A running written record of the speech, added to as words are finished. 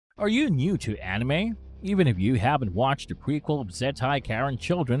Are you new to anime? Even if you haven't watched the prequel of Zettai Karen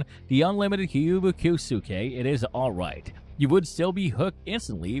Children, TheUnlimitedHyoubu Kyousuke, it is alright. You would still be hooked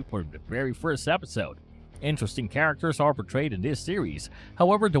instantly for the very first episode. Interesting characters are portrayed in this series.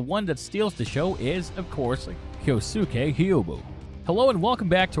 However, the one that steals the show is, of course, Kyousuke Hyoubu. Hello and welcome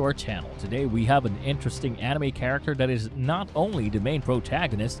back to our channel. Today we have an interesting anime character that is not only the main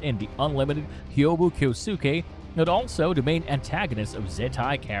protagonist in the Unlimited Hyoubu Kyousuke, but also the main antagonist of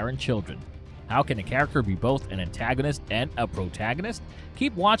Zettai Karen Children. How can a character be both an antagonist and a protagonist?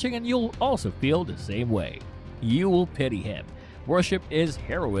 Keep watching and you'll also feel the same way. You will pity him, worship his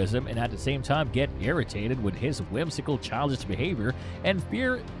heroism, and at the same time get irritated with his whimsical childish behavior and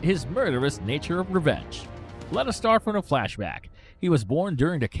fear his murderous nature of revenge. Let us start from a flashback. He was born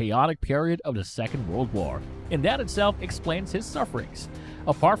during the chaotic period of the Second World War, and that itself explains his sufferings.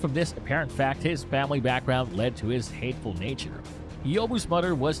 Apart from this apparent fact, his family background led to his hateful nature. Hyōbu's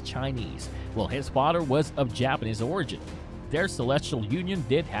mother was Chinese, while his father was of Japanese origin. Their celestial union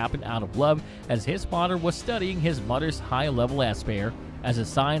did happen out of love, as his father was studying his mother's high-level aspire as a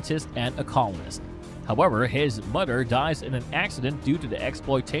scientist and a colonist. However, his mother dies in an accident due to the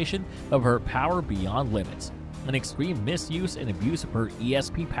exploitation of her power beyond limits, an extreme misuse and abuse of her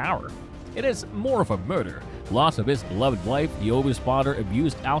ESP power. It is more of a murder. Loss of his beloved wife, Hyōbu's father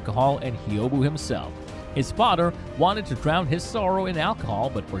abused alcohol, and Hyōbu himself. His father wanted to drown his sorrow in alcohol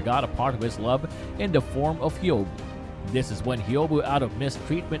but forgot a part of his love in the form of Hyōbu. This is when Hyōbu, out of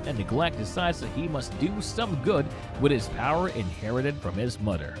mistreatment and neglect, decides that he must do some good with his power inherited from his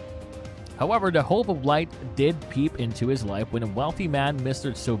mother. However, the hope of light did peep into his life when a wealthy man,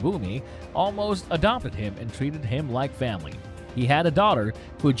 Mr. Tsubumi, almost adopted him and treated him like family. He had a daughter,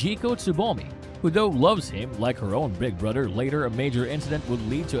 Fujiko Tsubomi, who though loves him like her own big brother, later a major incident would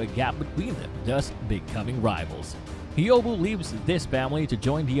lead to a gap between them, thus becoming rivals. Hyōbu leaves this family to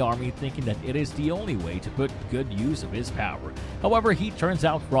join the army, thinking that it is the only way to put good use of his power. However, he turns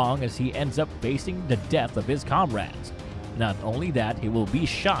out wrong as he ends up facing the death of his comrades. Not only that, he will be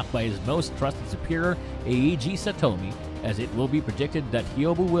shot by his most trusted superior, Eiji Satomi, as it will be predicted that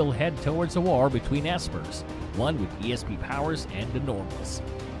Hyōbu will head towards a war between espers, one with ESP powers and the normals.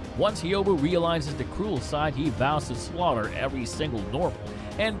 Once Hyōbu realizes the cruel side, he vows to slaughter every single normal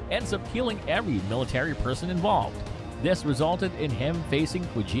and ends up killing every military person involved. This resulted in him facing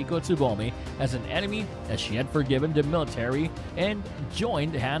Fujiko Tsubomi as an enemy, as she had forgiven the military and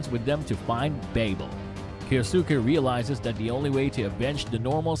joined hands with them to find Babel. Kyousuke realizes that the only way to avenge the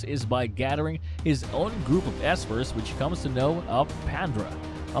normals is by gathering his own group of espers, which comes to know of Pandra.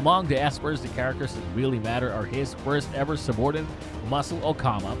 Among the espers, the characters that really matter are his first ever subordinate, Muscle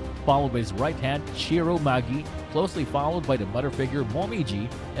Okama, followed by his right hand, Shiro Magi, closely followed by the mother figure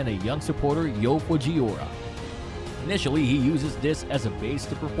Momiji, and a young supporter, Yo Fujiura. Initially, he uses this as a base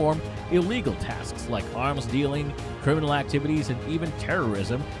to perform illegal tasks like arms dealing, criminal activities, and even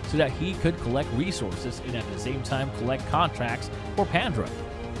terrorism so that he could collect resources and at the same time collect contracts for Pandra.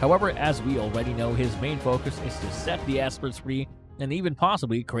 However, as we already know, his main focus is to set the espers free and even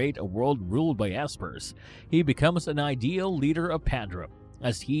possibly create a world ruled by espers. He becomes an ideal leader of Pandra,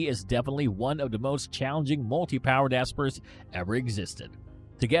 as he is definitely one of the most challenging multi-powered espers ever existed.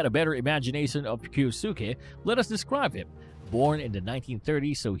 To get a better imagination of Kyousuke, let us describe him. Born in the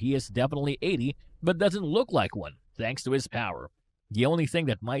 1930s, so he is definitely 80, but doesn't look like one, thanks to his power. The only thing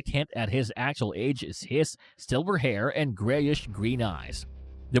that might hint at his actual age is his silver hair and grayish-green eyes.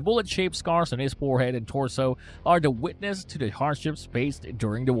 The bullet-shaped scars on his forehead and torso are the witness to the hardships faced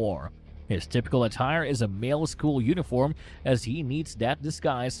during the war. His typical attire is a male school uniform, as he needs that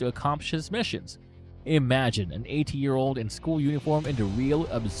disguise to accomplish his missions. Imagine an 80-year-old in school uniform in the real,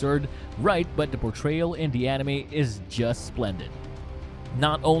 absurd, right, but the portrayal in the anime is just splendid.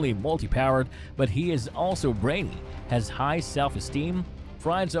 Not only multi-powered, but he is also brainy, has high self-esteem,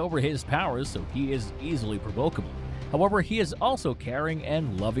 thrives over his powers so he is easily provocable. However, he is also caring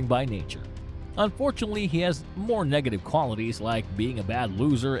and loving by nature. Unfortunately, he has more negative qualities, like being a bad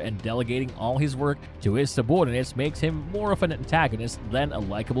loser and delegating all his work to his subordinates makes him more of an antagonist than a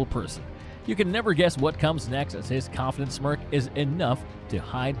likable person. You can never guess what comes next, as his confident smirk is enough to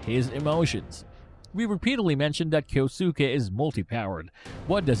hide his emotions. We repeatedly mentioned that Kyousuke is multi-powered.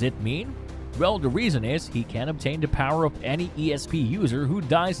 What does it mean? Well, the reason is he can obtain the power of any ESP user who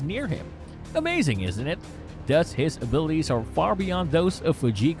dies near him. Amazing, isn't it? Thus, his abilities are far beyond those of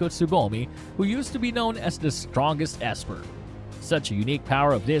Fujiko Tsubomi, who used to be known as the strongest esper. Such a unique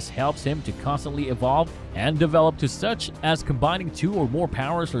power of this helps him to constantly evolve and develop to such as combining two or more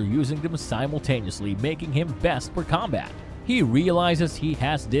powers or using them simultaneously, making him best for combat. He realizes he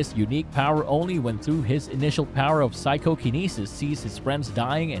has this unique power only when through his initial power of psychokinesis sees his friends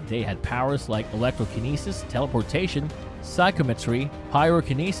dying and they had powers like electrokinesis, teleportation, psychometry,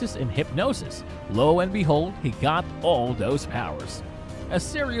 pyrokinesis, and hypnosis. Lo and behold, he got all those powers. A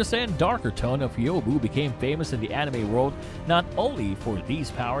serious and darker tone of Hyōbu became famous in the anime world not only for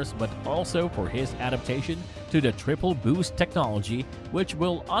these powers but also for his adaptation to the triple boost technology, which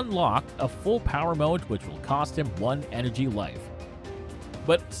will unlock a full power mode which will cost him 1 energy life.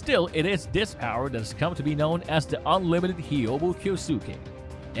 But still, it is this power that has come to be known as the unlimited Hyōbu Kyōsuke.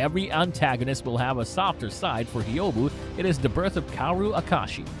 Every antagonist will have a softer side. For Hyōbu, it is the birth of Kaoru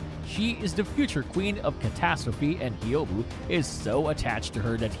Akashi. She is the future queen of catastrophe, and Hyōbu is so attached to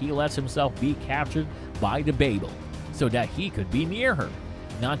her that he lets himself be captured by the Babel so that he could be near her.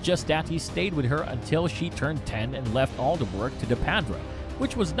 Not just that, he stayed with her until she turned 10 and left all the work to the Pandra,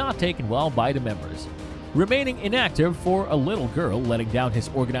 which was not taken well by the members. Remaining inactive for a little girl letting down his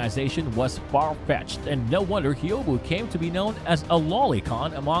organization was far-fetched, and no wonder Hyōbu came to be known as a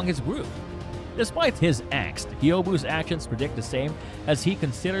lolicon among his group. Despite his angst, Hyōbu's actions predict the same, as he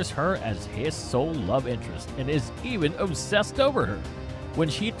considers her as his sole love interest and is even obsessed over her. When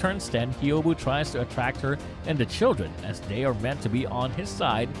she turns 10, Hyōbu tries to attract her and the children, as they are meant to be on his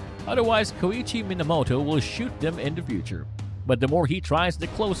side, otherwise Koichi Minamoto will shoot them in the future. But the more he tries, the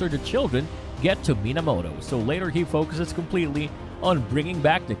closer the children get to Minamoto, so later he focuses completely on bringing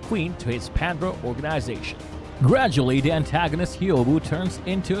back the queen to his Pandra organization. Gradually, the antagonist Hyōbu turns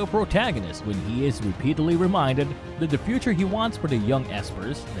into a protagonist when he is repeatedly reminded that the future he wants for the young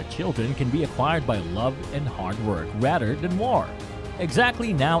espers, the children, can be acquired by love and hard work rather than war.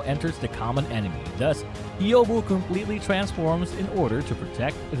 Exactly now enters the common enemy. Thus, Hyōbu completely transforms in order to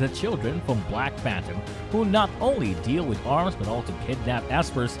protect the children from Black Phantom, who not only deal with arms but also kidnap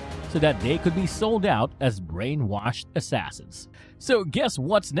espers so that they could be sold out as brainwashed assassins. So guess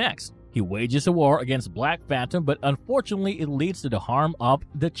what's next? He wages a war against Black Phantom, but unfortunately it leads to the harm of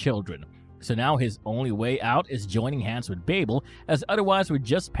the children. So now his only way out is joining hands with Babel, as otherwise with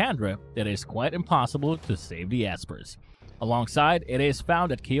just Pandra, it is quite impossible to save the espers. Alongside, it is found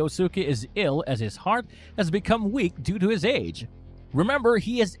that Kyousuke is ill as his heart has become weak due to his age. Remember,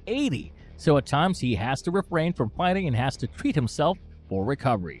 he is 80, so at times he has to refrain from fighting and has to treat himself for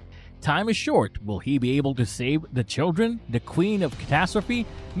recovery. Time is short. Will he be able to save the children, the Queen of Catastrophe,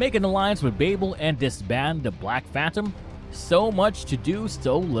 make an alliance with Babel, and disband the Black Phantom? So much to do,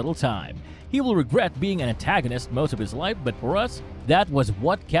 so little time. He will regret being an antagonist most of his life, but for us, that was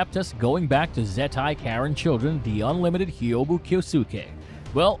what kept us going back to Zettai Karen Children, the unlimited Hyōbu Kyōsuke.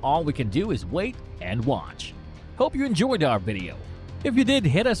 Well, all we can do is wait and watch. Hope you enjoyed our video. If you did,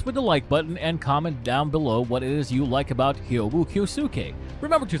 hit us with the like button and comment down below what it is you like about Hyōbu Kyōsuke.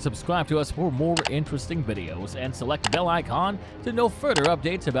 Remember to subscribe to us for more interesting videos and select the bell icon to know further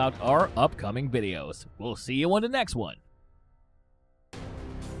updates about our upcoming videos. We'll see you on the next one.